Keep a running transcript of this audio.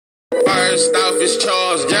First off, it's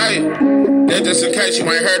Charles J. That just in case you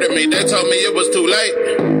ain't heard of me, they told me it was too late.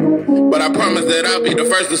 But I promise that I'll be the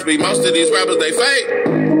first to speak. Most of these rappers, they fake.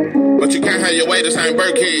 But you can't have your way, this ain't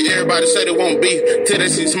Burkhead. Everybody said it won't be till they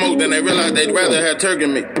see smoke, then they realize they'd rather have Turk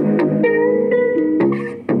than me.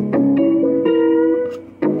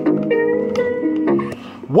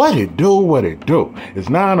 What it do, what it do? It's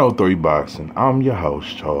 903 Boxing. I'm your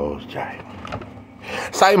host, Charles J.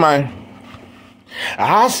 Say, man.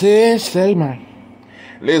 I said, say, man.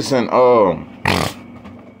 Listen,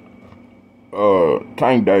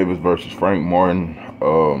 Tank Davis versus Frank Martin.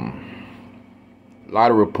 A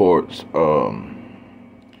lot of reports.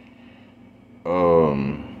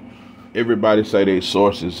 Everybody say their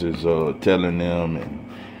sources is telling them,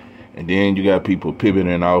 and then you got people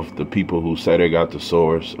pivoting off the people who say they got the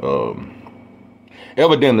source.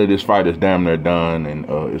 Evidently, this fight is damn near done, and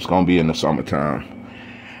it's gonna be in the summertime.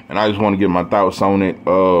 And I just want to get my thoughts on it.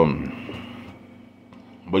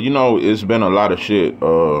 But you know, it's been a lot of shit.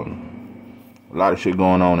 Going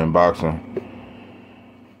on in boxing.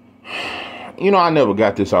 You know, I never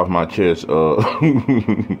got this off my chest.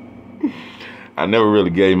 I never really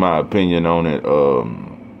gave my opinion on it.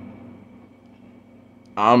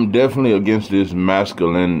 I'm definitely against this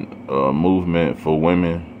masculine movement for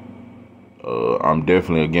women. I'm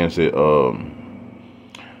definitely against it.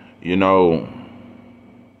 You know,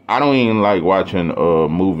 I don't even like watching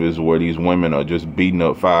movies where these women are just beating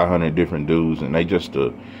up 500 different dudes and they just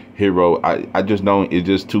a hero. I just don't, it's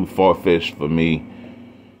just too far-fetched for me,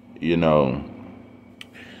 you know.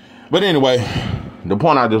 But anyway, the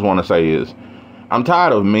point I just want to say is, I'm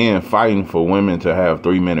tired of men fighting for women to have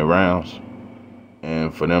 3-minute rounds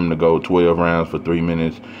and for them to go 12 rounds for 3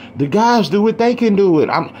 minutes. The guys do it, they can do it.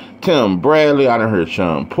 I'm Tim Bradley, I done heard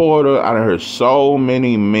Sean Porter, I done heard so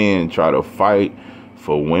many men try to fight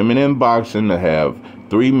for women in boxing to have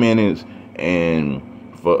 3 minutes and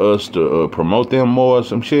for us to promote them more or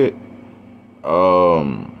some shit.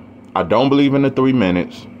 I don't believe in the 3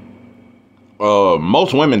 minutes.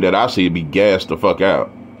 Most women that I see be gassed the fuck out.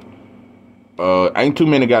 Ain't too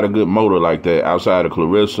many got a good motor like that outside of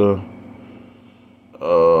Clarissa.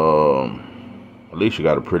 Alicia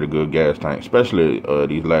got a pretty good gas tank, especially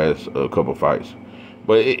these last couple fights.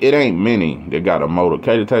 But it ain't many that got a motor.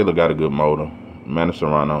 Katie Taylor got a good motor. Manny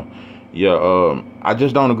Serrano. Yeah, I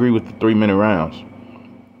just don't agree with the 3-minute rounds.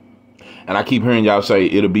 And I keep hearing y'all say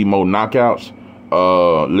it'll be more knockouts.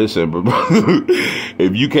 Listen,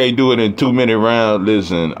 if you can't do it in 2-minute rounds,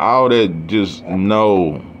 listen, all that, just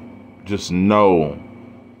no.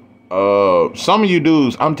 Some of you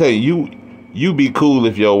dudes, I'm telling you, you be cool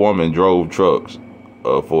if your woman drove trucks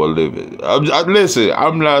for a living. Listen,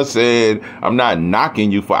 I'm not saying, I'm not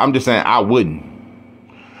knocking you for, I'm just saying I wouldn't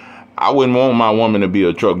want my woman to be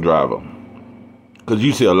a truck driver. Because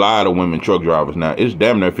you see a lot of women truck drivers now. It's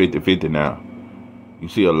damn near 50-50 now. You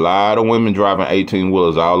see a lot of women driving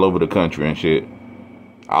 18-wheelers all over the country and shit.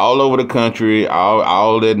 All over the country,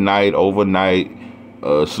 all at night, overnight,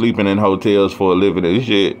 sleeping in hotels for a living and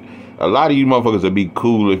shit. A lot of you motherfuckers would be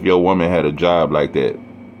cool if your woman had a job like that.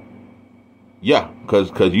 Yeah,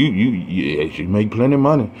 cause you make plenty of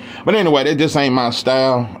money. But anyway, that just ain't my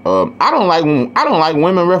style. I don't like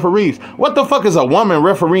women referees. What the fuck is a woman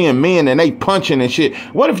refereeing men and they punching and shit?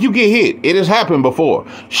 What if you get hit? It has happened before.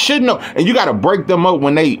 Should know, and you gotta break them up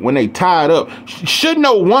when they tied up. Should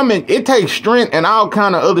no woman, it takes strength and all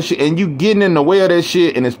kind of other shit, and you getting in the way of that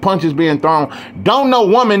shit and his punches being thrown. Don't no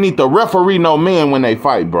woman need to referee no men when they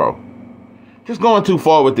fight, bro. Just going too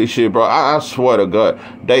far with this shit, bro. I swear to God,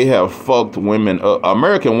 they have fucked women up.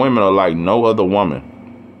 American women are like no other woman.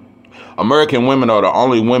 American women are the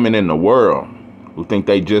only women in the world who think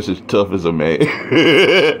they just as tough as a man.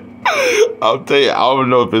 I'll tell you, I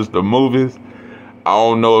don't know if it's the movies. I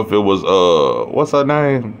don't know if it was, what's her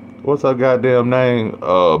name? What's her goddamn name?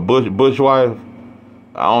 Bush wife.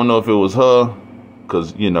 I don't know if it was her.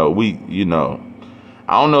 Because, I don't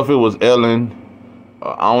know if it was Ellen.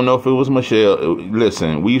 I don't know if it was Michelle.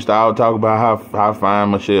 Listen, we used to all talk about how fine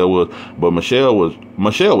Michelle was, but Michelle was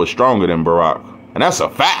stronger than Barack, and that's a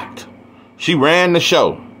fact. She ran the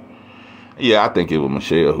show. Yeah, I think it was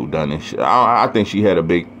Michelle who done this shit. I think she had a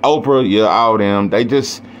big Oprah. Yeah, all them. They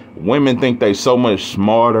just, women think they so much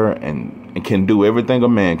smarter and can do everything a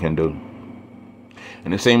man can do,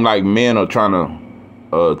 and it seems like men are trying to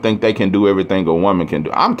think they can do everything a woman can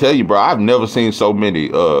do. I'm telling you, bro, I've never seen so many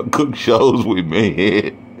cook shows with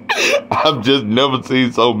men. I've just never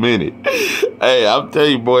seen so many. Hey, I'm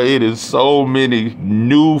telling you, boy, it is so many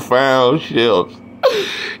newfound chefs.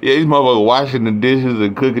 Yeah, these motherfuckers washing the dishes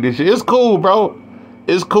and cooking this shit. It's cool, bro.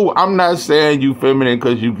 It's cool. I'm not saying you feminine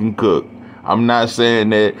because you can cook. I'm not saying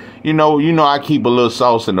that, I keep a little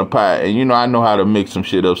sauce in the pot, and I know how to mix some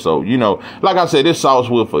shit up. So, like I said, this sauce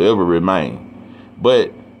will forever remain.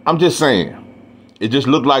 But I'm just saying, it just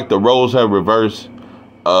looked like the roles have reversed.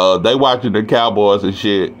 They watching the Cowboys and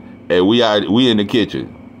shit, and we in the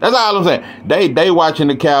kitchen. That's all I'm saying. They watching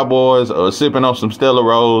the Cowboys, sipping on some Stella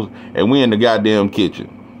Rosa, and we in the goddamn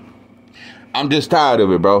kitchen. I'm just tired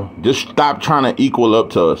of it, bro. Just stop trying to equal up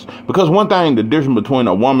to us. Because one thing, the difference between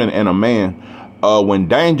a woman and a man, when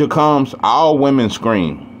danger comes, all women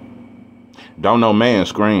scream. Don't no man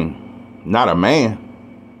scream. Not a man.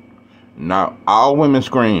 Now, all women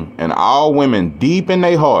scream. And all women, deep in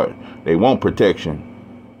their heart, they want protection.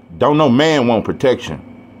 Don't no man want protection.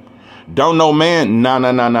 Don't no man, no,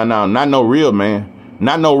 not no real man.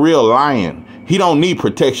 Not no real lion. He don't need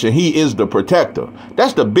protection. He is the protector.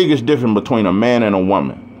 That's the biggest difference between a man and a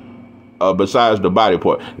woman. Besides the body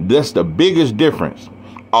part. That's the biggest difference.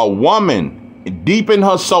 A woman, deep in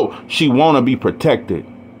her soul, she want to be protected.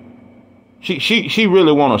 She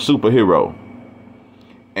really want a superhero.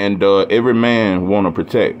 And every man want to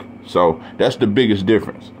protect. So that's the biggest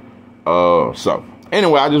difference. So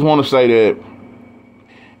anyway, I just want to say that.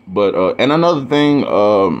 But and another thing,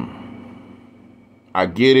 I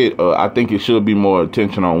get it. I think it should be more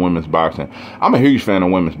attention on women's boxing. I'm a huge fan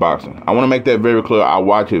of women's boxing. I want to make that very clear. I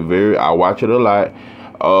watch it a lot.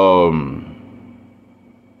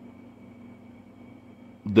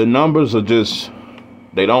 The numbers are just,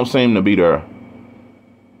 they don't seem to be there.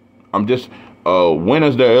 When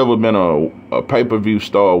has there ever been a pay-per-view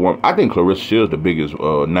star woman? I think Claressa Shields the biggest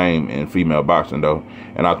name in female boxing, though.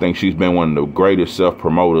 And I think she's been one of the greatest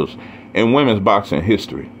self-promoters in women's boxing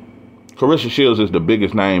history. Claressa Shields is the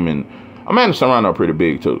biggest name, and Amanda Serrano pretty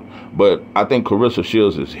big, too. But I think Claressa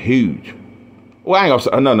Shields is huge. Well, I ain't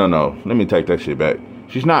gonna say, no. Let me take that shit back.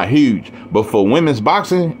 She's not huge. But for women's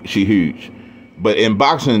boxing, she's huge. But in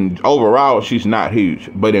boxing overall, she's not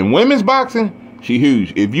huge. But in women's boxing, she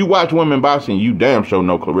huge. If you watch women boxing, you damn sure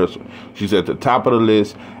know Claressa. She's at the top of the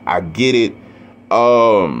list. I get it.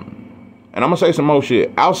 And I'm going to say some more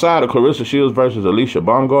shit. Outside of Claressa Shields versus Alicia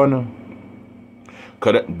Baumgardner,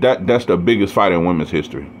 cause that's the biggest fight in women's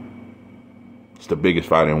history. It's the biggest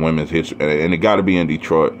fight in women's history. And it got to be in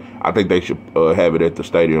Detroit. I think they should have it at the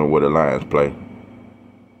stadium where the Lions play.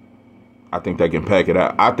 I think they can pack it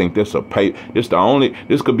out. I think this could be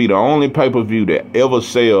the only pay-per-view that ever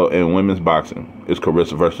sell in women's boxing. It's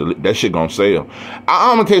Claressa versus, that shit gonna sell.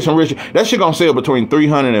 I'm gonna tell you some rich, that shit gonna sell between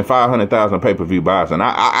 300 and 500,000 pay-per-view buys. And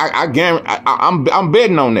I guarantee, I'm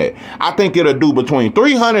betting on that. I think it'll do between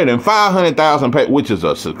 300 and 500,000 which is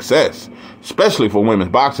a success, especially for women's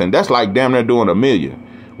boxing. That's like damn near doing $1 million.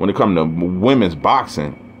 When it comes to women's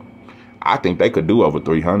boxing, I think they could do over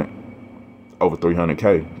 300K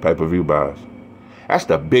pay-per-view buys. That's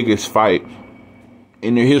the biggest fight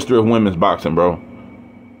in the history of women's boxing, bro.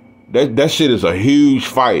 That shit is a huge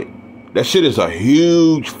fight. That shit is a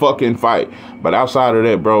huge fucking fight. But outside of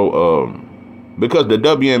that, bro, because the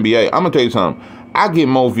WNBA, I'm gonna tell you something. I get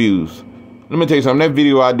more views. Let me tell you something. That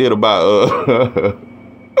video I did about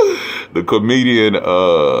the comedian,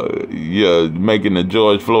 making the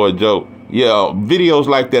George Floyd joke. Yeah, videos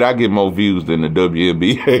like that, I get more views than the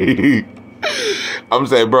WNBA. I'm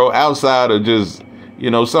saying, bro, outside of just,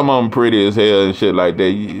 some of them pretty as hell and shit like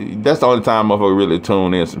that, that's the only time motherfucker really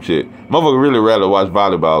tune in some shit. Motherfucker really rather watch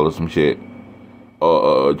volleyball or some shit.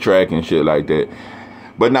 Or track and shit like that.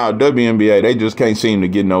 But now, WNBA, they just can't seem to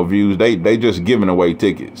get no views. They just giving away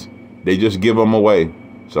tickets. They just give them away.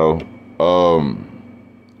 So,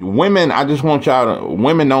 women, I just want y'all to,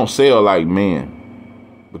 women don't sell like men.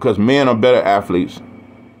 Because men are better athletes.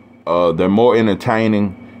 They're more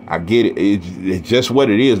entertaining. I get it. It's just what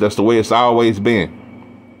it is. That's the way it's always been.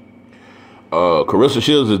 Claressa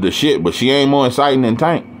Shields is the shit, but she ain't more exciting than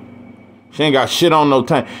Tank. She ain't got shit on no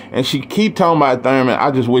Tank. And she keep talking about Thurman.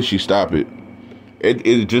 I just wish she stop it.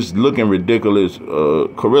 It's just looking ridiculous.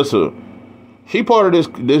 Claressa, she part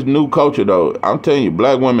of this new culture, though. I'm telling you,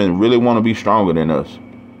 black women really want to be stronger than us.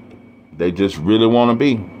 They just really want to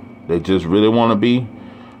be. They just really want to be.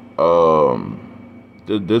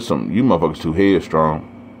 There's some, you motherfuckers too headstrong.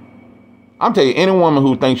 I'm telling you, any woman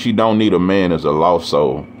who thinks she don't need a man is a lost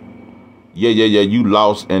soul. Yeah, you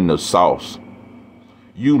lost in the sauce.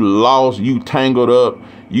 You lost, you tangled up,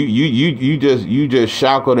 you just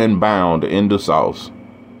shackled and bound in the sauce.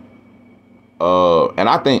 And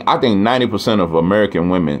I think 90% of American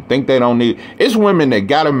women think they don't need, it's women that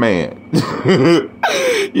got a man.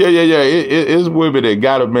 It's women that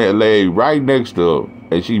got a man laid right next to her,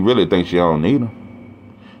 and she really thinks she don't need him.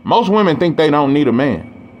 Most women think they don't need a man.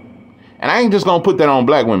 And I ain't just gonna put that on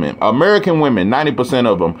black women. American women, 90%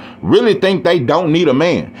 of them, really think they don't need a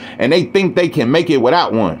man. And they think they can make it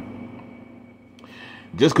without one.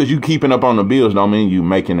 Just because you keeping up on the bills don't mean you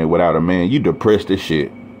making it without a man. You depressed as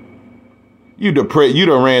shit. You depressed. You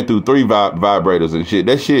done ran through 3 vibrators and shit.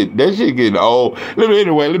 That shit getting old. Let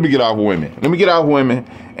me get off women.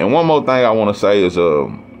 And one more thing I want to say is,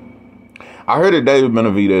 I heard that David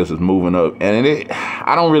Benavidez is moving up, and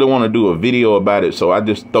I don't really want to do a video about it, so I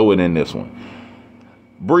just throw it in this one.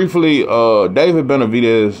 Briefly, David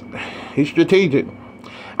Benavidez, he's strategic.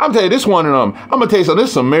 I'm telling you, this one of them. I'm gonna tell you something. This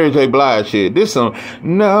is some Mary J. Blige shit. This some.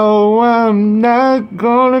 No, I'm not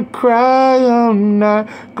gonna cry. I'm not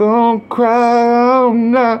gonna cry. I'm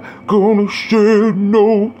not gonna shed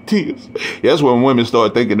no tears. Yeah, that's when women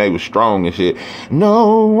start thinking they was strong and shit.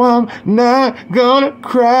 No, I'm not gonna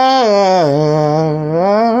cry,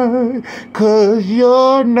 'cause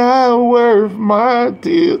you're not worth my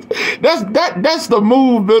tears. That's the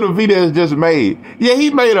move Benavidez just made. Yeah, he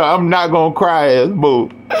made a I'm not gonna cry ass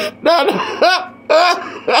move. No.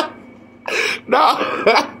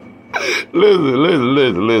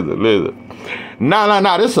 Listen.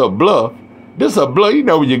 Nah. This a bluff. You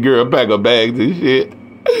know when your girl pack her bags and shit.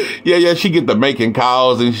 Yeah, she get the making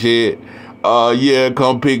calls and shit. Yeah,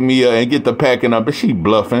 come pick me up and get the packing up. But she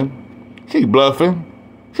bluffing. She mad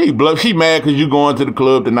because you going to the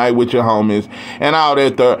club tonight with your homies and all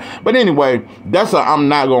that stuff. But anyway, that's a I'm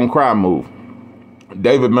not gonna cry move.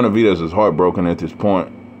 David Benavidez is heartbroken at this point.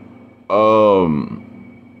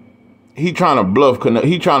 He trying to bluff.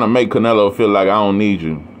 He trying to make Canelo feel like I don't need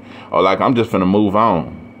you, or like I'm just finna move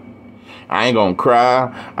on. I ain't gonna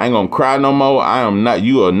cry. I ain't gonna cry no more.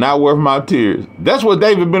 You are not worth my tears. That's what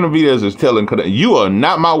David Benavidez is telling Canelo. You are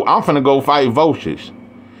not I'm finna go fight Vocious.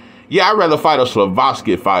 Yeah, I'd rather fight a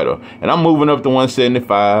Slavovsky fighter. And I'm moving up to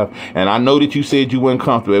 175. And I know that you said you weren't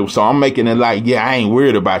comfortable. So I'm making it like, yeah, I ain't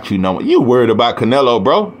worried about you no more. You worried about Canelo,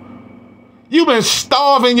 bro. You've been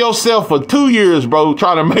starving yourself for 2 years, bro,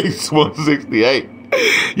 trying to make 168.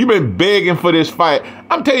 You've been begging for this fight.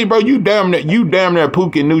 I'm telling you, bro, you damn near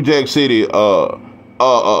Pookie New Jack City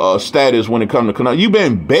status when it comes to Canelo. You've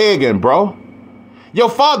been begging, bro. Your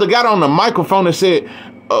father got on the microphone and said,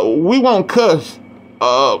 we won't cuss.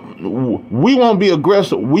 We won't be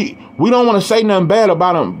aggressive. We don't want to say nothing bad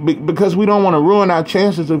about him because we don't want to ruin our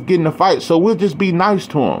chances of getting a fight. So we'll just be nice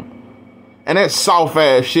to him. And that soft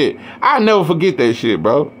ass shit. I'll never forget that shit,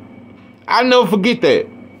 bro. I'll never forget that.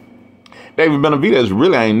 David Benavidez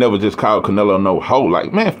really ain't never just called Canelo no hoe.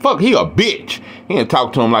 Like, man, fuck, he a bitch. He ain't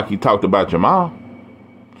talk to him like he talked about Jamal.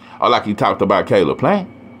 Or like he talked about Caleb Plant.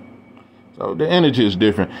 So the energy is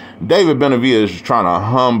different. David Benavidez is trying to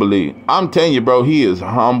I'm telling you, bro, he is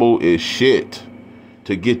humble as shit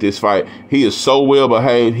to get this fight. He is so well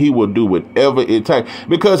behaved. He will do whatever it takes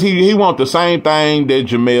because he wants the same thing that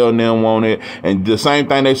Jamel and them wanted and the same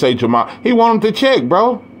thing they say Jamal. He want him to check,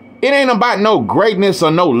 bro. It ain't about no greatness or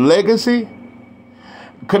no legacy.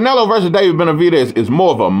 Canelo versus David Benavidez is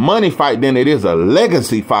more of a money fight than it is a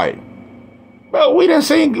legacy fight. Bro,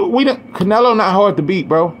 Canelo not hard to beat,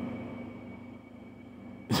 bro.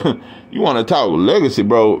 You want to talk legacy,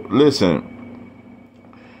 bro? Listen,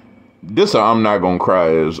 this I'm not gonna cry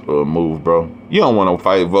is a move, bro. You don't want to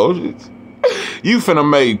fight Vocious. You finna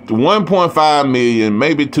make 1.5 million,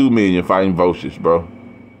 maybe 2 million fighting Vocious, bro.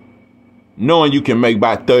 Knowing you can make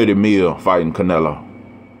about 30 mil fighting Canelo.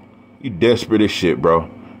 You desperate as shit, bro.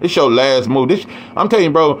 This your last move. I'm telling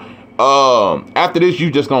you, bro. After this, you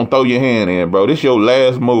just gonna throw your hand in, bro. This your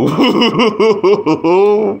last move.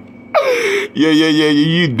 Yeah.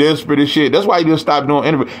 You desperate as shit. That's why you didn't stop doing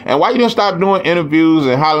interviews. And why you didn't stop doing interviews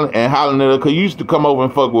and hollering at her? Because you used to come over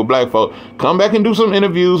and fuck with black folk. Come back and do some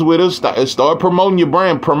interviews with us. Start promoting your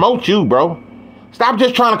brand. Promote you, bro. Stop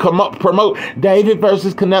just trying to promote David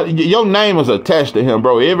versus Canelo. Your name is attached to him,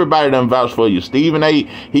 bro. Everybody done vouched for you. Stephen A.,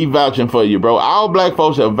 he vouching for you, bro. All black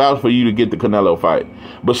folks have vouched for you to get the Canelo fight.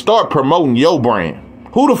 But start promoting your brand.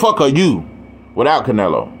 Who the fuck are you without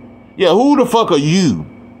Canelo? Yeah, who the fuck are you?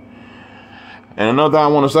 And another thing I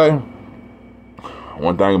want to say,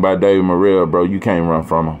 one thing about David Morrell, bro, you can't run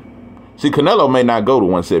from him. See, Canelo may not go to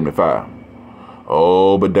 175.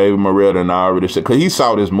 Oh, but David Morrell done already said, because he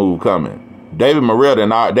saw this move coming. David Morrell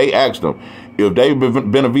they asked him, if David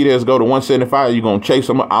Benavidez go to 175, you going to chase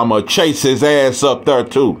him? I'm going to chase his ass up there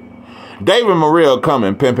too. David Morrell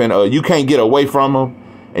coming, pimping, you can't get away from him,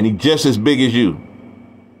 and he just as big as you.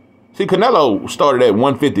 See, Canelo started at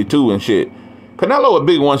 152 and shit. Canelo a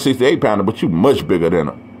big 168 pounder, but you much bigger than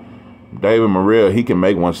him. David Morrell, he can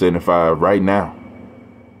make 175 right now.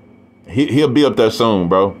 He'll be up there soon,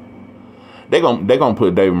 bro. They gonna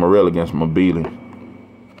put David Morrell against Mabili.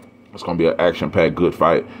 It's gonna be an action-packed good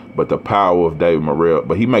fight. But the power of David Morrell,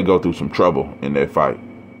 but he may go through some trouble in that fight.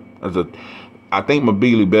 I think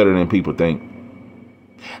Mabili better than people think.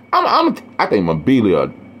 I think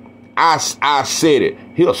Mabili. I said it.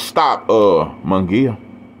 He'll stop Munguia.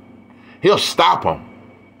 He'll stop him.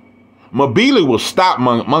 Mabili will stop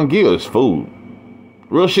Munguia is food.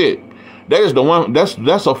 Real shit. That is the one. That's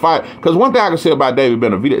a fight. Because one thing I can say about David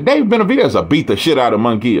Benavidez will beat the shit out of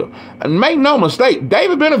Munguia. And make no mistake,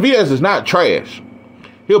 David Benavidez is not trash.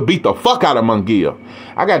 He'll beat the fuck out of Munguia.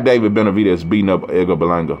 I got David Benavidez beating up Edgar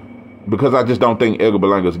Berlanga because I just don't think Edgar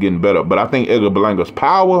Berlanga is getting better. But I think Edgar Berlanga's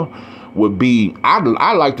power would be. I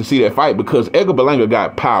like to see that fight because Edgar Berlanga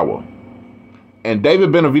got power, and David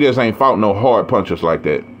Benavidez ain't fought no hard punchers like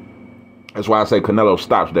that. That's why I say Canelo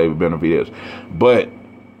stops David Benavidez. But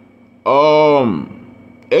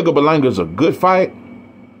Edgar Berlanga's a good fight.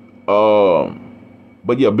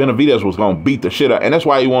 But yeah, Benavidez was going to beat the shit out. And that's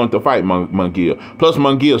why he wanted to fight Munguia. Plus,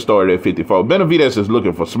 Munguia started at 54. Benavidez is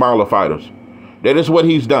looking for smaller fighters. That is what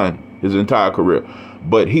he's done his entire career.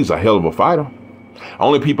 But he's a hell of a fighter.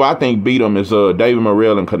 Only people I think beat him is David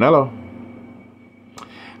Morrell and Canelo.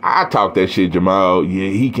 I talk that shit, Jamal. Yeah,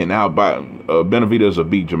 he can outbite. Benavidez will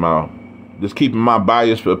beat Jamal. Just keeping my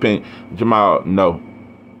biased opinion. Jamal, no.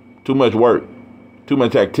 Too much work. Too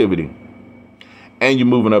much activity. And you're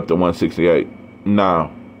moving up to 168.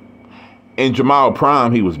 No. In Jamal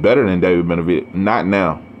Prime, he was better than David Benavidez. Not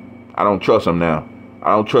now. I don't trust him now.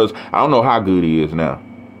 I don't know how good he is now.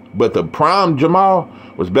 But the Prime Jamal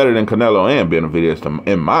was better than Canelo and Benavidez,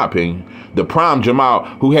 in my opinion. The Prime Jamal,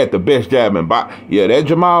 who had the best jab and box. Yeah, that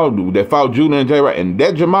Jamal that fought Judah and J. Wright, and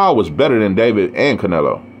that Jamal was better than David and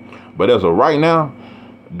Canelo. But as of right now,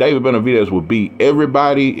 David Benavidez will beat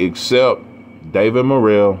everybody except David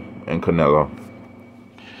Morrell and Canelo.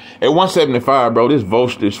 At 175, bro, this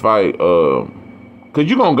fight, because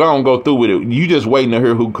you're going to go through with it. You just waiting to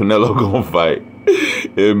hear who Canelo going to fight.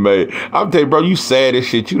 I'm telling you, bro, you sad as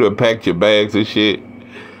shit. You done packed your bags and shit.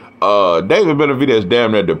 David Benavidez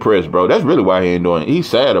damn near depressed, bro. That's really why he ain't doing it. He's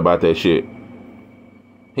sad about that shit.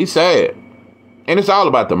 He's sad. And it's all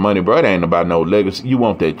about the money, bro. It ain't about no legacy. You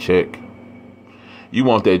want that check. You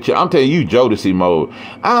want that check. I'm telling you, Jodeci mode.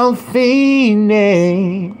 I'm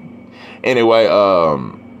fiending. Anyway,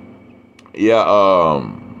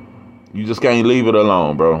 you just can't leave it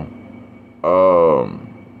alone, bro.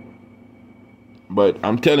 But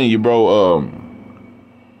I'm telling you, bro,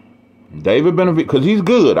 David Benavidez, because he's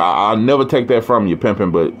good. I'll never take that from you,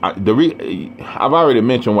 pimping. But I've already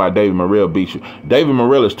mentioned why David Morrell beats you. David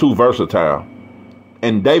Morrell is too versatile.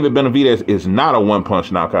 And David Benavidez is not a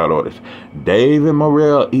one-punch knockout artist. David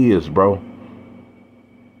Morrell is, bro.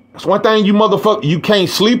 That's one thing you motherfucker, you can't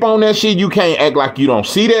sleep on that shit. You can't act like you don't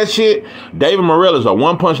see that shit. David Morrell is a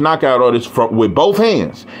one-punch knockout artist with both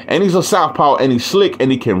hands. And he's a southpaw, and he's slick,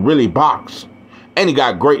 and he can really box. And he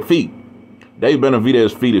got great feet. David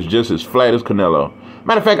Benavidez's feet is just as flat as Canelo.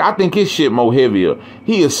 Matter of fact, I think his shit more heavier.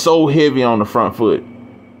 He is so heavy on the front foot.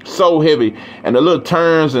 So heavy. And the little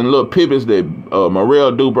turns and little pivots that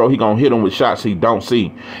Morrell do, bro, he gonna hit him with shots he don't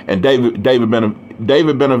see. And David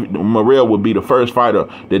Morrell would be the first fighter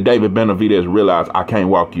that David Benavidez realized, I can't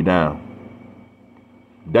walk you down.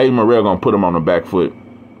 David Morrell gonna put him on the back foot.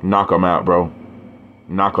 Knock him out, bro.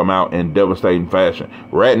 Knock him out in devastating fashion.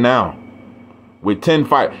 Right now, with 10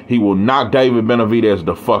 fights, he will knock David Benavidez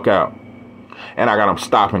the fuck out. And I got him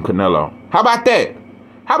stopping Canelo. How about that?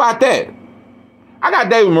 How about that? I got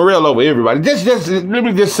David Morrell over everybody. Just let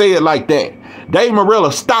me just say it like that. David Morrell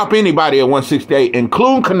will stop anybody at 168,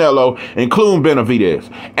 including Canelo, including Benavidez.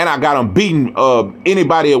 And I got him beating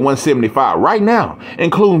anybody at 175 right now,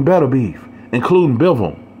 including Better Beef, including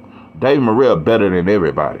Bivol. David Morrell better than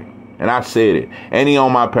everybody. And I said it. And he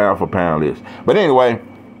on my pound for pound list. But anyway,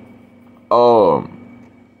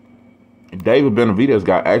 David Benavidez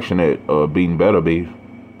got action at beating Better Beef.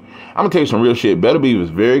 I'm gonna tell you some real shit. Better Beef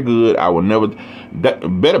is very good.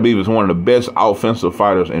 Better Beef is one of the best offensive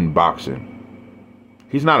fighters in boxing.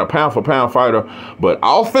 He's not a pound for pound fighter, but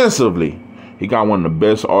offensively, he got one of the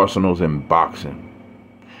best arsenals in boxing.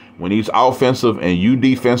 When he's offensive and you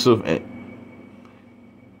defensive, and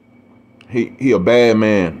he a bad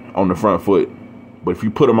man on the front foot. But if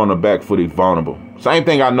you put him on the back foot, he's vulnerable. Same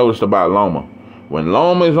thing I noticed about Loma. When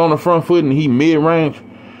Loma is on the front foot and he mid-range,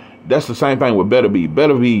 that's the same thing with Better Beef.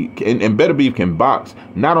 Better Beef and Better Beef can box,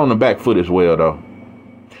 not on the back foot as well, though.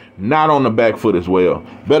 Not on the back foot as well.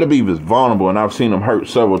 Better Beef is vulnerable, and I've seen him hurt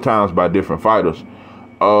several times by different fighters.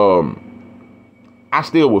 I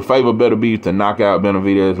still would favor Better Beef to knock out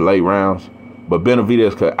Benavidez late rounds, but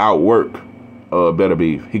Benavidez could outwork Better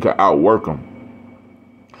Beef. He could outwork him.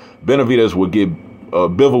 Benavidez would get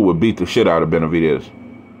Bivol would beat the shit out of Benavidez.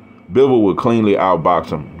 Bivol would cleanly outbox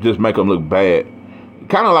him, just make him look bad.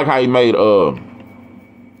 Kind of like how he made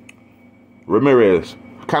Ramirez.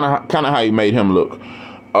 Kind of how he made him look.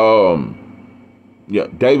 Yeah,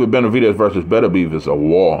 David Benavidez versus Beterbiev is a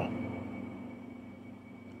war.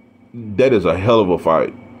 That is a hell of a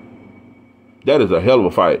fight. That is a hell of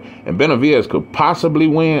a fight. And Benavidez could possibly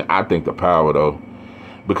win. I think the power, though.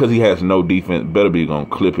 Because he has no defense, Beterbiev gonna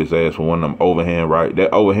clip his ass with one of them overhand right.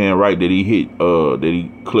 That overhand right that he hit, that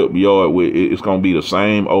he clipped Yard with, it's gonna be the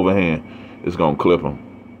same overhand. It's gonna clip him.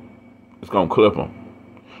 It's gonna clip him.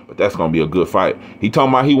 But that's gonna be a good fight. He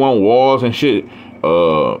talking about he want wars and shit.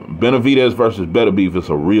 Benavidez versus Beterbiev is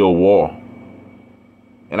a real war.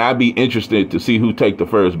 And I'd be interested to see who take the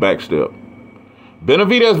first back step.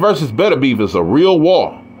 Benavidez versus Beterbiev is a real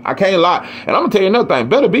war. I can't lie. And I'm gonna tell you another thing.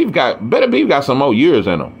 Beterbiev got some more years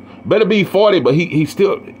in him. Beterbiev 40, but he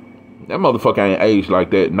still, that motherfucker ain't aged like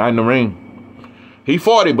that. Not in the ring. He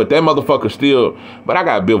 40, but that motherfucker still. But I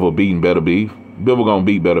got Bivol beating Beterbiev. Bivol gonna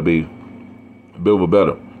beat Beterbiev. Bivol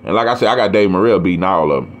better. And like I said, I got Dave Morrell beating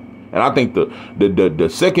all of them. And I think the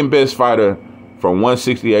second best fighter from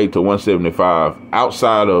 168 to 175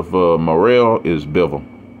 outside of Morrell is Bivol.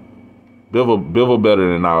 Bivol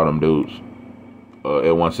better than all them dudes.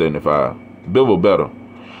 At 175. Bivol better.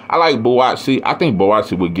 I like Buatsi. I think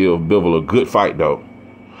Buatsi would give Bivol a good fight, though.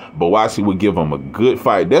 Buatsi would give him a good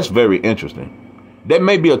fight. That's very interesting. That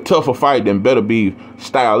may be a tougher fight than Beterbiev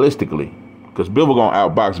stylistically. Because Bivol going to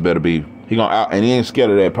outbox Beterbiev. He going to out, and he ain't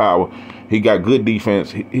scared of that power. He got good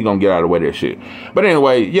defense. He going to get out of the way of that shit. But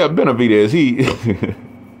anyway, yeah, Benavidez, he...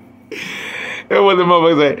 And what the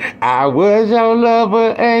motherfucker say, I was your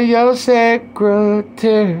lover and your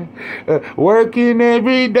secretary, working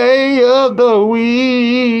every day of the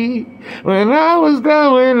week. When I was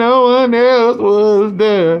down when no one else was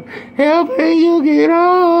there, helping you get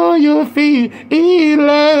on your feet.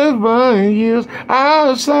 11 years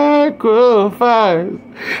I sacrificed.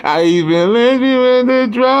 I even let you in the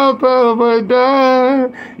drop of a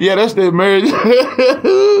dime. Yeah, that's their marriage.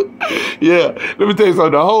 Yeah, let me tell you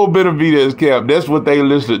something. The whole Benavidez camp, that's what they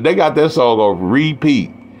listed. They got that song on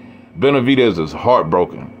repeat. Benavidez is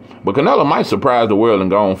heartbroken. But Canelo might surprise the world and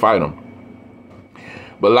go and fight him.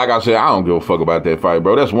 But like I said, I don't give a fuck about that fight,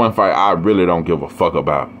 bro. That's one fight I really don't give a fuck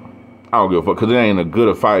about. I don't give a fuck, because it ain't as good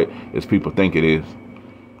a fight as people think it is.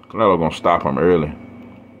 Canelo gonna stop him early.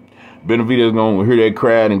 Benavidez gonna hear that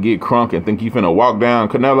crowd and get crunk and think he finna walk down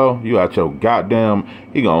Canelo. You out your goddamn,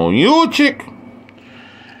 he gonna, you chick.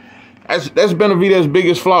 That's Benavidez's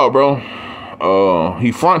biggest flaw, bro.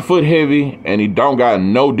 He front foot heavy and he don't got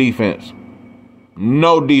no defense.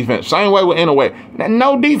 No defense. Same way with Inoue.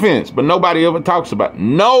 No defense, but nobody ever talks about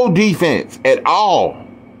no defense at all.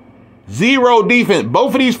 Zero defense.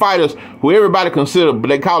 Both of these fighters, who everybody consider, but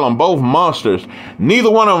they call them both monsters.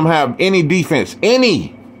 Neither one of them have any defense.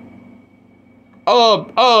 Any.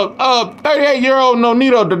 38-year-old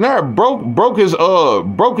Nonito Donaire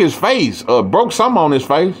broke his face. Broke something on his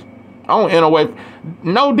face. On Inoue.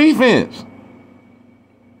 No defense.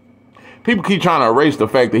 People keep trying to erase the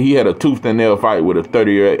fact that he had a tooth and nail fight with a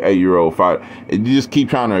 38-year-old fighter. And you just keep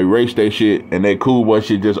trying to erase that shit, and that cool boy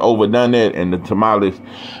shit just overdone that, and the tamales.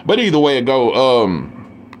 But either way it go,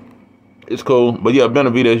 it's cool. But yeah,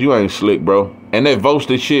 Benavidez, you ain't slick, bro. And that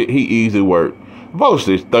Vostich shit, he easy work.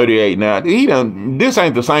 Vostich 38 now. This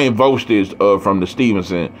ain't the same Vostich from the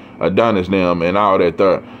Stevenson, Adonis them, and all that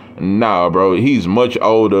there. Nah, bro, he's much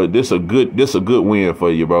older. This a good win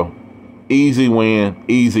for you, bro. Easy win,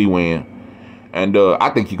 easy win. And I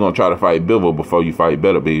think you're going to try to fight Bivol before you fight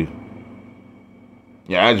Beterbiev.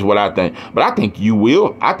 Yeah, that's what I think. But I think you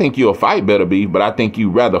will. I think you'll fight Beterbiev, but I think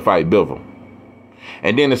you'd rather fight Bivol.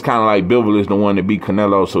 And then it's kind of like Bivol is the one that beat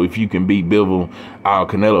Canelo. So if you can beat Bivol,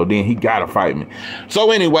 Canelo, then he got to fight me.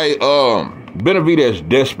 So anyway, Benavidez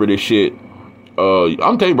desperate as shit.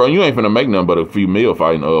 I'm telling you, bro, you ain't finna make nothing but a few mil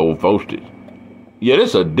fighting with Vostich. Yeah,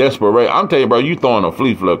 this is a desperate race. I'm telling you, bro, you throwing a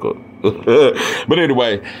flea flicker. But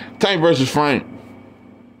anyway, Tank versus Frank.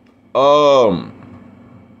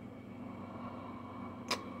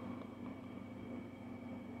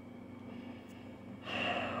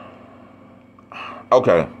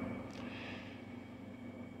 Okay.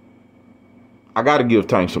 I gotta give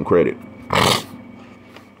Tank some credit.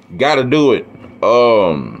 Gotta do it.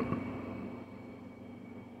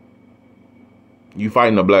 You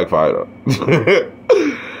fighting a black fighter.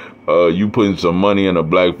 You putting some money in a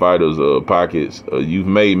black fighter's pockets. You've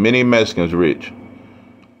made many Mexicans rich.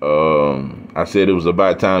 I said it was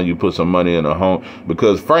about time you put some money in a home,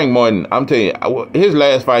 because Frank Martin, I'm telling you, his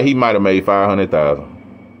last fight he might have made $500,000.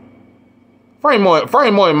 Frank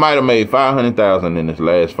Morton might have made $500,000 in this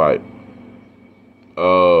last fight.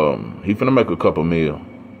 He finna make a couple mil.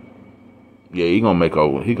 Yeah, he gonna make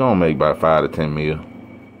about 5 to 10 mil.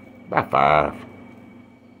 About 5.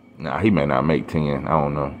 Nah, he may not make 10. I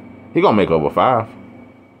don't know. He gonna make over 5.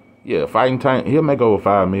 Yeah, fighting Tank, he'll make over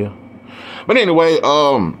 5 mil. But anyway,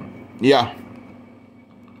 yeah.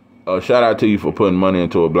 Shout out to you for putting money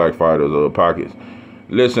into a black fighter's pockets.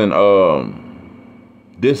 Listen,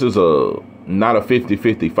 this is not a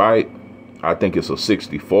 50-50 fight. I think it's a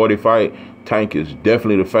 60-40 fight. Tank is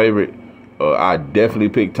definitely the favorite. I definitely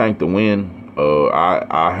pick Tank to win.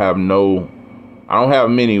 I don't have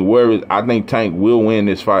many worries. I think Tank will win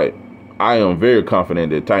this fight. I am very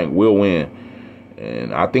confident that Tank will win.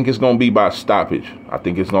 And I think it's going to be by stoppage. I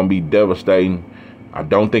think it's going to be devastating. I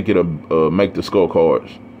don't think it'll make the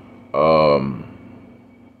scorecards.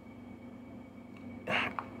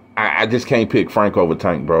 I just can't pick Frank over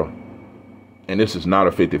Tank, bro. And this is not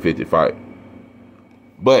a 50-50 fight.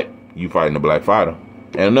 But you fighting a black fighter.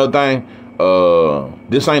 And another thing,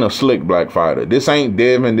 this ain't a slick black fighter. This ain't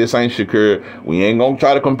Devin. This ain't Shakur. We ain't gonna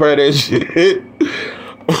try to compare that shit.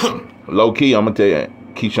 Low key, I'm gonna tell you,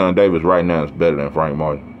 Keyshawn Davis right now is better than Frank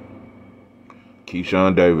Martin.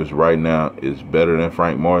 Keyshawn Davis right now is better than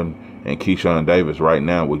Frank Martin. And Keyshawn Davis right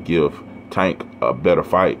now would give Tank a better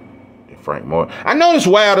fight than Frank Martin. I know it's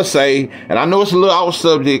wild to say, and I know it's a little off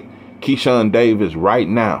subject. Keyshawn Davis right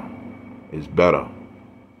now is better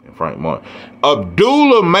than Frank Martin.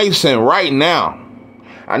 Abdullah Mason right now.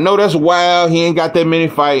 I know that's wild. He ain't got that many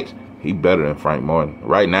fights. He better than Frank Martin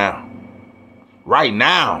right now. Right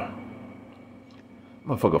now.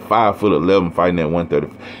 Motherfucker 5'11" fighting at 130.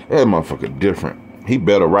 That motherfucker different. He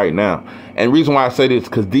better right now. And the reason why I say this,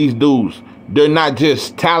 because these dudes, they're not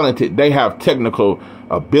just talented. They have technical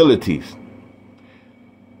abilities.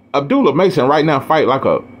 Abdullah Mason right now fight like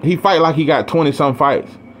he got 20-some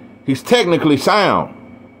fights. He's technically sound.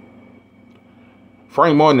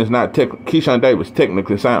 Frank Martin is not Keyshawn Davis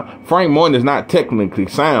technically sound. Frank Martin is not technically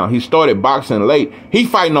sound. He started boxing late. He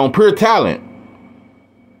fighting on pure talent.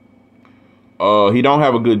 He don't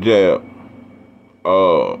have a good jab.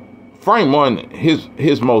 Frank Martin,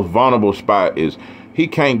 his most vulnerable spot is he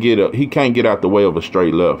can't get out the way of a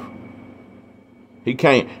straight left. He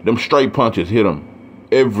can't. Them straight punches hit him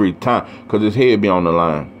every time because his head be on the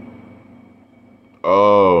line.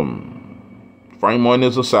 Frank Martin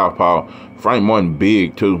is a southpaw. Frank Martin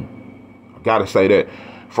big too. I gotta say that.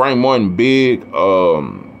 Frank Martin big.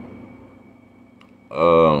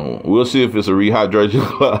 We'll see if it's a rehydration.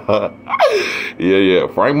 Yeah.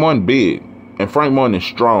 Frank Martin big. And Frank Martin is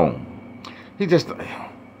strong. He just,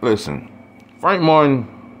 listen, Frank Martin,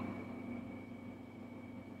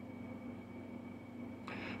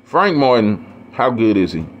 how good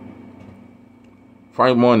is he?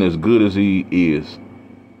 Frank Martin is good as he is.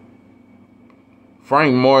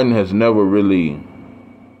 Frank Martin has never really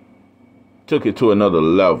took it to another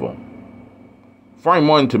level. Frank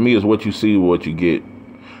Martin to me is what you see, what you get.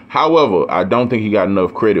 However, I don't think he got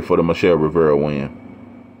enough credit for the Michelle Rivera win.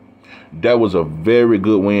 That was a very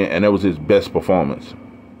good win, and that was his best performance.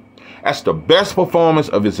 That's the best performance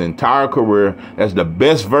of his entire career. That's the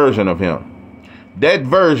best version of him. That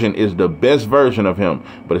version is the best version of him,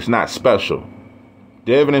 but it's not special.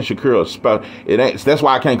 Devin and Shakur are special. It ain't. That's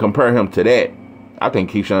why I can't compare him to that. I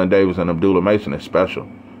think Keyshawn Davis and Abdullah Mason is special.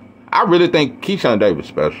 I really think Keyshawn Davis is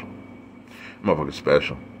special. Motherfucker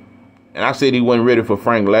special. And I said he wasn't ready for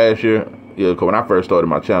Frank last year. Yeah, because when I first started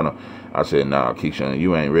my channel, I said, nah, Keyshawn,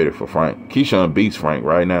 you ain't ready for Frank. Keyshawn beats Frank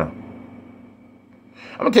right now.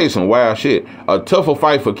 I'm going to tell you some wild shit. A tougher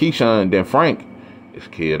fight for Keyshawn than Frank is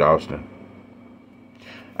Kid Austin.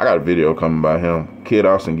 I got a video coming by him. Kid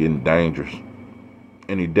Austin getting dangerous.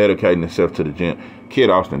 And he dedicating himself to the gym. Kid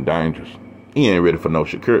Austin dangerous. He ain't ready for no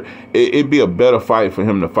Shakur. It'd be a better fight for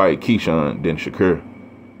him to fight Keyshawn than Shakur.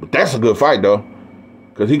 But that's a good fight, though.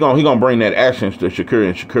 Because he gonna bring that action to Shakur,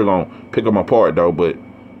 and Shakur gonna pick him apart, though. But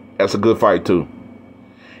that's a good fight, too.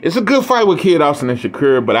 It's a good fight with Kid Austin and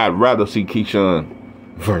Shakur, but I'd rather see Keyshawn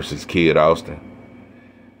versus Kid Austin.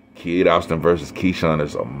 Kid Austin versus Keyshawn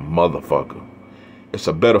is a motherfucker. It's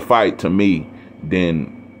a better fight to me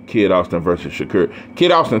than Kid Austin versus Shakur.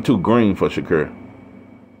 Kid Austin too green for Shakur.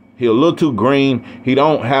 He a little too green. He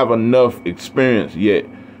don't have enough experience yet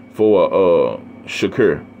for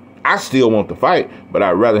Shakur. I still want to fight, but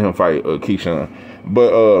I'd rather him fight Keyshawn.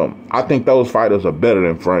 But I think those fighters are better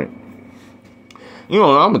than Frank. You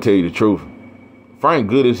know, I'm going to tell you the truth. Frank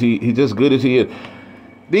good as he's just good as he is.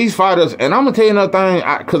 These fighters, and I'm going to tell you another thing,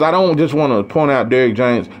 because I don't just want to point out Derrick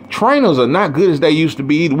James. Trainers are not good as they used to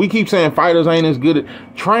be either. We keep saying fighters ain't as good.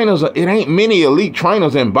 Trainers, it ain't many elite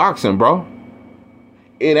trainers in boxing, bro.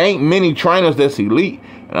 it ain't many trainers that's elite.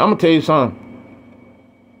 And I'm gonna tell you something.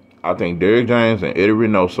 I think Derrick James and Eddie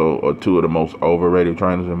Reynoso are two of the most overrated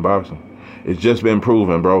trainers in boxing. It's just been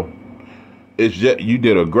proven, bro. It's just, you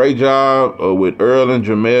did a great job with Earl and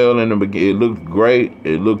Jamel in the beginning. It looked great.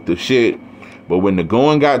 It looked the shit. But when the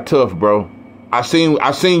going got tough, bro, I seen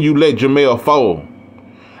you let Jamel fold.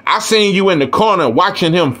 I seen you in the corner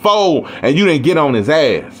watching him fold, and you didn't get on his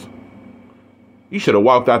ass. You should have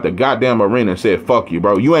walked out the goddamn arena and said, fuck you,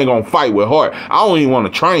 bro. You ain't gonna fight with heart. I don't even want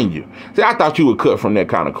to train you. See, I thought you were cut from that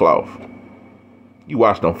kind of cloth. You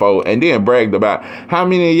watched him fold and then bragged about how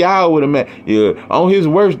many of y'all would have met. Yeah, on his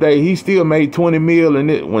worst day, he still made 20 mil.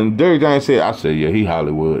 And when Derrick James said, I said, yeah, he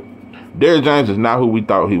Hollywood. Derrick James is not who we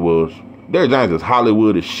thought he was. Derrick James is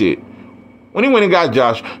Hollywood as shit. When he went and got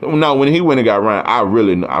Josh, no, when he went and got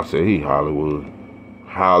Ryan, I said, he Hollywood.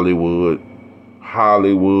 Hollywood.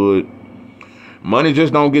 Hollywood. Money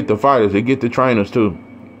just don't get the fighters. They get the trainers, too.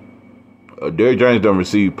 Derrick James done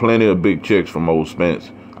received plenty of big checks from old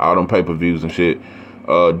Spence. All them pay-per-views and shit.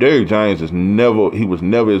 Derrick James was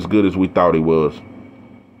never as good as we thought he was.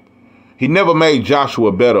 He never made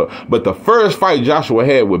Joshua better. But the first fight Joshua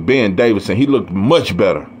had with Ben Davison, he looked much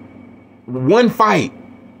better. One fight.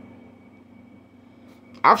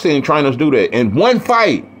 I've seen trainers do that. In one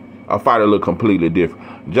fight, a fighter looked completely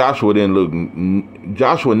different. Joshua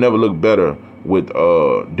never looked better with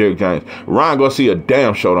Derrick James. Ryan Garcia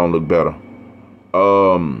damn sure don't look better.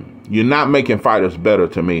 You're not making fighters better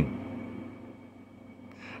to me.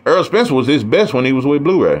 Earl Spence was his best when he was with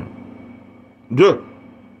Blu-ray.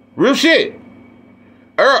 Real shit.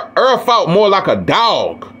 Earl fought more like a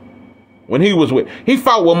dog when he was with. He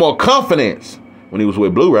fought with more confidence when he was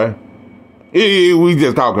with Blu-ray. We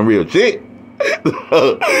just talking real shit. Yeah.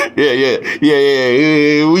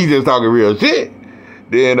 We just talking real shit.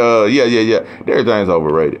 Then, Derrick James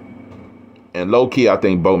overrated. And low key, I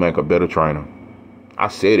think Bomac a better trainer. I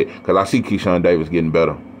said it because I see Keyshawn Davis getting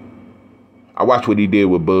better. I watched what he did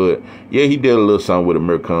with Bud. Yeah, he did a little something with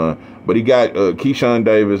Amir Khan. But he got Keyshawn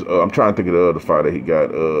Davis. I'm trying to think of the other fighter. He got,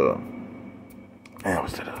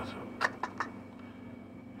 what's that other?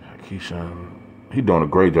 Keyshawn. He doing a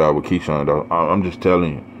great job with Keyshawn, though. I'm just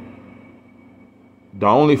telling you. The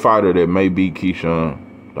only fighter that may beat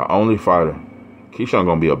Keyshawn, Keyshawn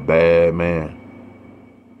going to be a bad man.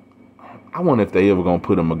 I wonder if they ever going to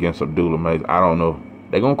put him against Abdullah Mays. I don't know.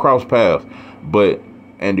 They're going to cross paths. But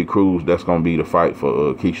Andy Cruz, that's going to be the fight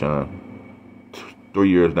for Keyshawn. 3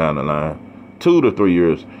 years down the line. 2 to 3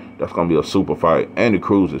 years, that's going to be a super fight. Andy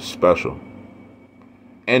Cruz is special.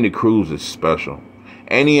 Andy Cruz is special.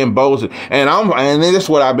 And he in Bozy. And this is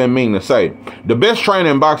what I've been meaning to say. The best trainer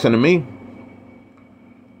in boxing to me,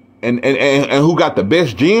 and who got the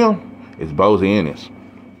best gym, is Bozy Ennis.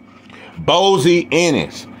 Bozy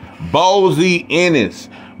Ennis. Bozy Ennis.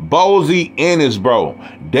 Bozy Ennis, bro.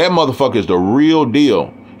 That motherfucker is the real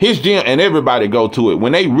deal. His gym, and everybody go to it.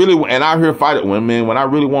 When they really, and I hear fight it, when I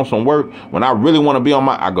really want some work, when I really want to be on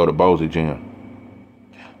I go to Bozy Gym.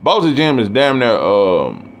 Bozy Gym is damn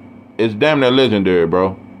near legendary,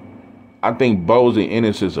 bro. I think Bozy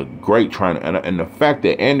Ennis is a great trainer. And the fact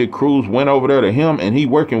that Andy Cruz went over there to him and he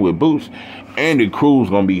working with Boots, Andy Cruz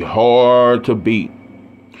going to be hard to beat.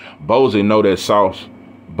 Bozy know that sauce.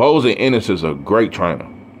 Bozy Ennis is a great trainer.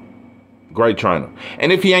 Great trainer.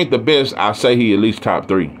 And if he ain't the best, I say he at least top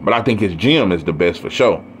 3. But I think his gym is the best for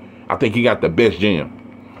sure. I think he got the best gym.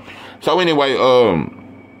 So anyway,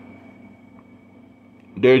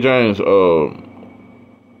 Derrick James,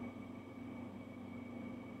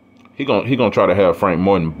 he gonna try to have Frank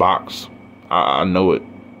Morton box. I know it.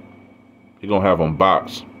 He gonna have him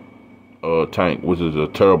box Tank, which is a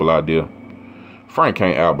terrible idea. Frank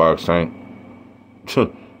can't outbox Tank.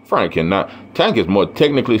 Frank cannot. Tank is more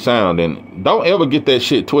technically sound, and don't ever get that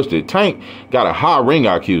shit twisted. Tank got a high ring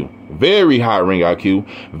IQ. Very high ring IQ.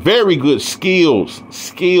 Very good skills.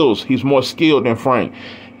 He's more skilled than Frank.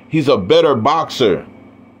 He's a better boxer.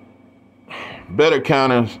 Better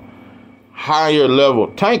counters. Higher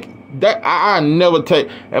level. Tank, that I never take.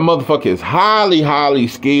 That motherfucker is highly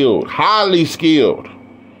skilled. Highly skilled.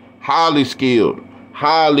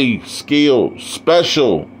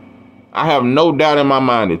 Special. I have no doubt in my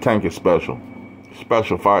mind that Tank is special.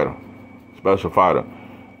 Special fighter.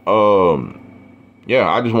 Yeah,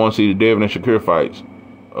 I just want to see the Devin and Shakir fights.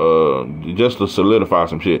 Just to solidify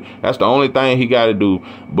some shit. That's the only thing he got to do.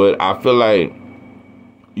 But I feel like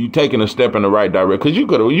you taking a step in the right direction. Because you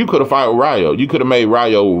could have fought Rayo. You could have made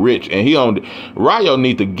Rayo rich. And Rayo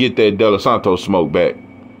need to get that De Los Santos smoke back.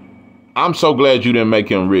 I'm so glad you didn't make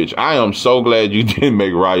him rich. I am so glad you didn't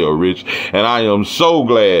make Rayo rich. And I am so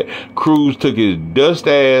glad Cruz took his dust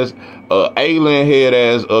ass, alien head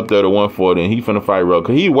ass up there to 140, and he finna fight Rayo.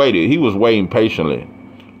 Cause he waited. He was waiting patiently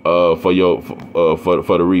for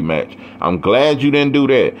the rematch. I'm glad you didn't do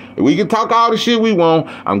that. We can talk all the shit we want.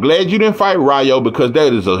 I'm glad you didn't fight Rayo because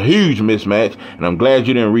that is a huge mismatch. And I'm glad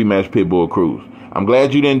you didn't rematch Pitbull Cruz. I'm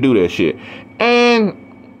glad you didn't do that shit. And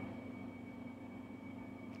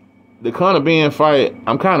the Conor Benn fight,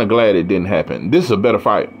 I'm kind of glad it didn't happen. This is a better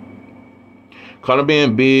fight. Conor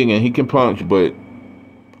Benn big and he can punch, but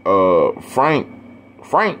Frank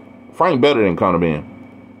better than Conor Benn.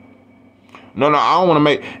 No, I don't want to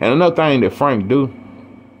make. And another thing that Frank do,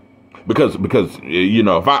 because you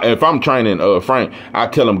know, if I'm training Frank, I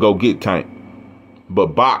tell him go get Tank, but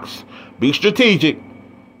box, be strategic.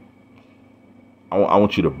 I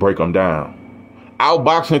want you to break them down.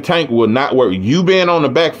 Outboxing Tank will not work. You being on the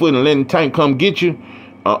back foot and letting Tank come get you,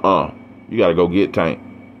 you gotta go get Tank.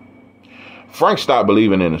 Frank stopped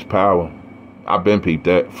believing in his power. I've been peeped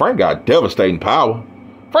that. Frank got devastating power.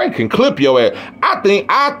 Frank can clip your ass. I think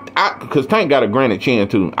because Tank got a granite chin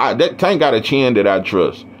too. That Tank got a chin that I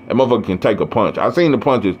trust. That motherfucker can take a punch. I seen the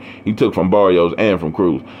punches he took from Barrios and from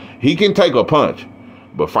Cruz. He can take a punch,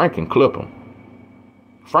 but Frank can clip him.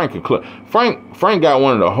 Frank can clip. Frank got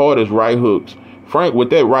one of the hardest right hooks. Frank, with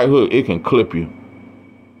that right hook, it can clip you.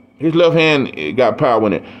 His left hand, it got power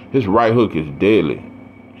in it. His right hook is deadly.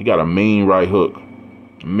 He got a mean right hook.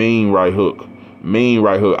 Mean right hook. Mean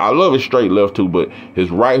right hook. I love his straight left too, but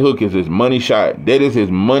his right hook is his money shot. That is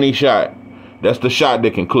his money shot. That's the shot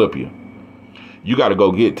that can clip you. You got to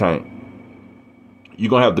go get Tank. You're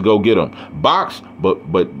going to have to go get him. Box, but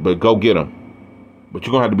go get him. But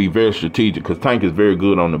you're going to have to be very strategic because Tank is very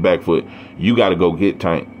good on the back foot. You got to go get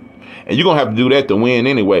Tank. And you're going to have to do that to win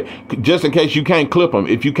anyway. Just in case you can't clip him,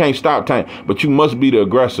 if you can't stop Tank. But you must be the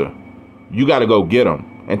aggressor. You got to go get him.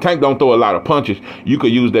 And Tank don't throw a lot of punches. You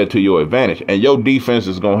could use that to your advantage. And your defense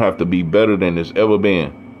is going to have to be better than it's ever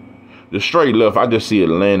been. The straight left, I just see it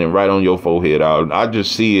landing right on your forehead. I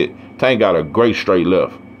just see it. Tank got a great straight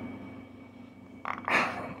left.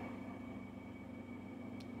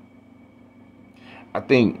 I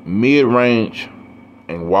think mid-range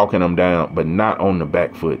and walking them down, but not on the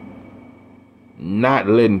back foot. Not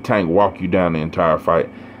letting Tank walk you down the entire fight.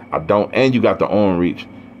 And you got the arm reach.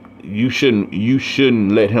 You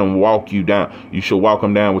shouldn't let him walk you down. You should walk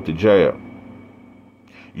him down with the jab.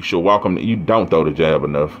 You should walk him. You don't throw the jab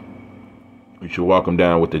enough. You should walk him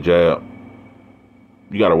down with the jab.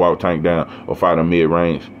 You got to walk Tank down or fight him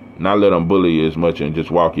mid-range. Not let him bully you as much and just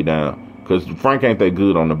walk you down. Because Frank ain't that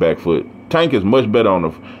good on the back foot. Tank is much better on the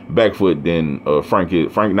back foot than Frank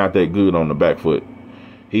is. Frank not that good on the back foot.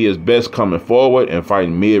 He is best coming forward and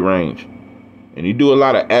fighting mid-range. And he do a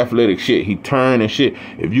lot of athletic shit. He turn and shit.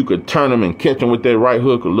 If you could turn him and catch him with that right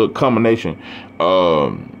hook or little combination,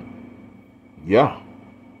 yeah.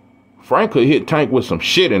 Frank could hit Tank with some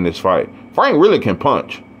shit in this fight. Frank really can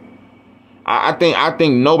punch. I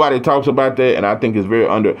think nobody talks about that, and I think it's very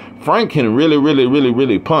under. Frank can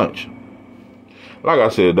really punch. Like I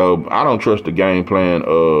said, though, I don't trust the game plan.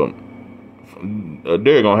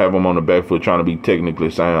 They're gonna have him on the back foot trying to be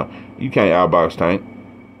technically sound. You can't outbox Tank.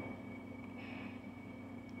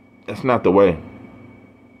 That's not the way.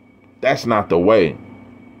 That's not the way.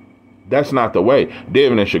 That's not the way.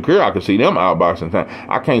 Devin and Shakur, I can see them outboxing Tank.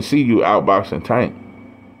 I can't see you outboxing Tank.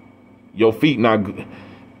 Your feet not good.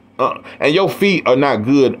 And your feet are not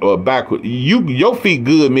good backward. Your feet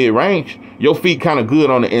good mid-range. Your feet kind of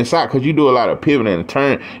good on the inside because you do a lot of pivoting and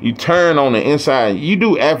turn. You turn on the inside. You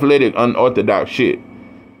do athletic, unorthodox shit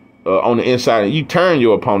on the inside. You turn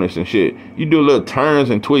your opponents and shit. You do little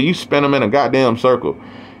turns and twists. You spin them in a goddamn circle.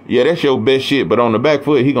 Yeah, that's your best shit. But on the back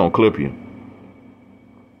foot, he gonna clip you.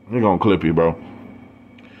 He gonna clip you, bro.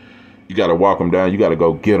 You gotta walk him down. You gotta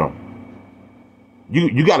go get him.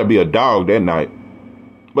 You gotta be a dog that night.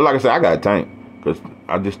 But like I said, I got Tank because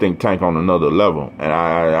I just think Tank on another level, and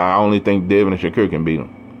I only think Devin and Shakur can beat him.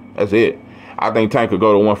 That's it. I think Tank could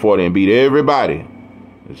go to 140 and beat everybody.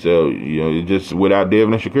 So just without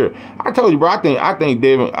Devin and Shakur. I told you, bro. I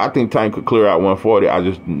think Tank could clear out 140. I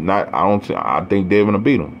think Devin will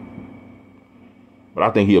beat him, but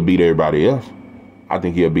I think he'll beat everybody else.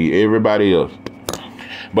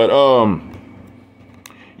 But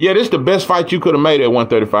yeah, this is the best fight you could have made at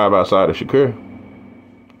 135 outside of Shakur.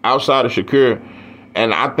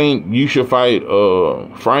 And I think you should fight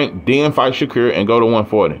Frank, then fight Shakur and go to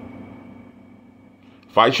 140.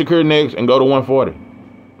 Fight Shakur next and go to 140.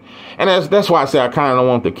 And that's why I say I kind of don't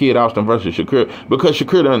want the Kid Austin versus Shakur, because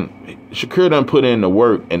Shakur done put in the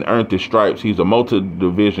work and earned the stripes. He's a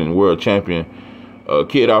multi-division world champion.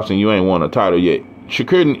 Kid Austin, you ain't won a title yet.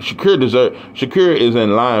 Shakur is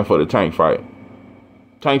in line for the Tank fight.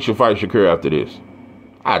 Tank should fight Shakur after this.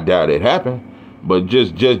 I doubt it happened, but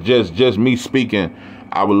just me speaking,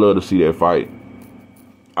 I would love to see that fight.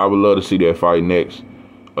 I would love to see that fight next,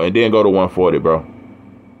 and then go to 140, bro.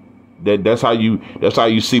 That's how you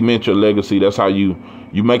cement your legacy. That's how you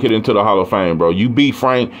make it into the Hall of Fame, bro. You beat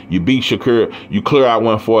Frank, you beat Shakur, you clear out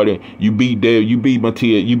 140, you beat Dave, you beat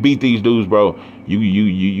Mattia, you beat these dudes, bro.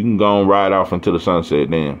 You can go and ride off into the sunset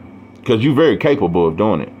then, because you're very capable of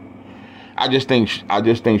doing it. I just think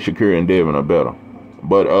Shakur and Devin are better,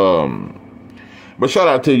 but shout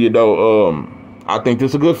out to you though. I think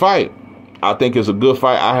this is a good fight. I think it's a good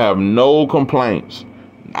fight. I have no complaints.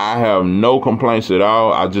 I have no complaints at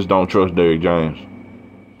all. I just don't trust Derrick James.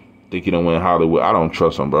 Think he done win Hollywood. I don't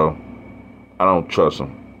trust him, bro. I don't trust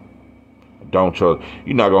him. I don't trust.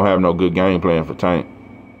 You're not going to have no good game plan for Tank.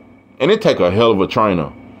 And it take a hell of a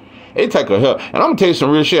trainer. And I'm going to tell you some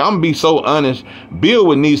real shit. I'm going to be so honest.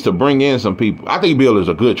 Bill needs to bring in some people. I think Bill is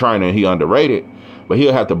a good trainer and he underrated. But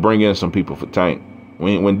he'll have to bring in some people for Tank.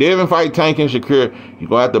 When Devin fight Tank and Shakur, you're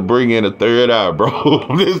going to have to bring in a third eye, bro.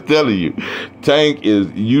 I'm just telling you.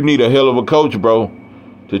 You need a hell of a coach, bro,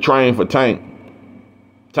 to train for Tank.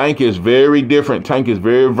 Tank is very different. Tank is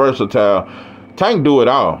very versatile. Tank do it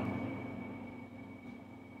all.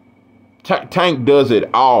 Tank does it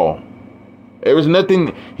all. There is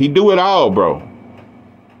nothing. He do it all, bro.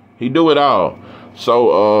 He do it all.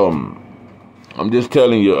 So, I'm just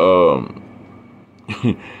telling you,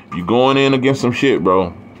 you going in against some shit,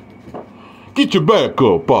 bro. Get your back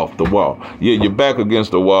up off the wall. Yeah, your back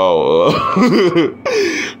against the wall.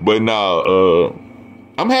 But nah,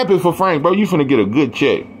 I'm happy for Frank, bro. You finna get a good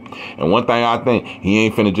check. And one thing I think, he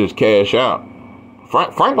ain't finna just cash out.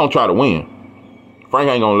 Frank gonna try to win. Frank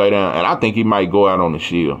ain't gonna lay down. And I think he might go out on the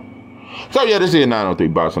shield. So yeah, this is 903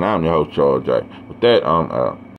 Boxing. I'm your host, Charles J. With that, I'm out.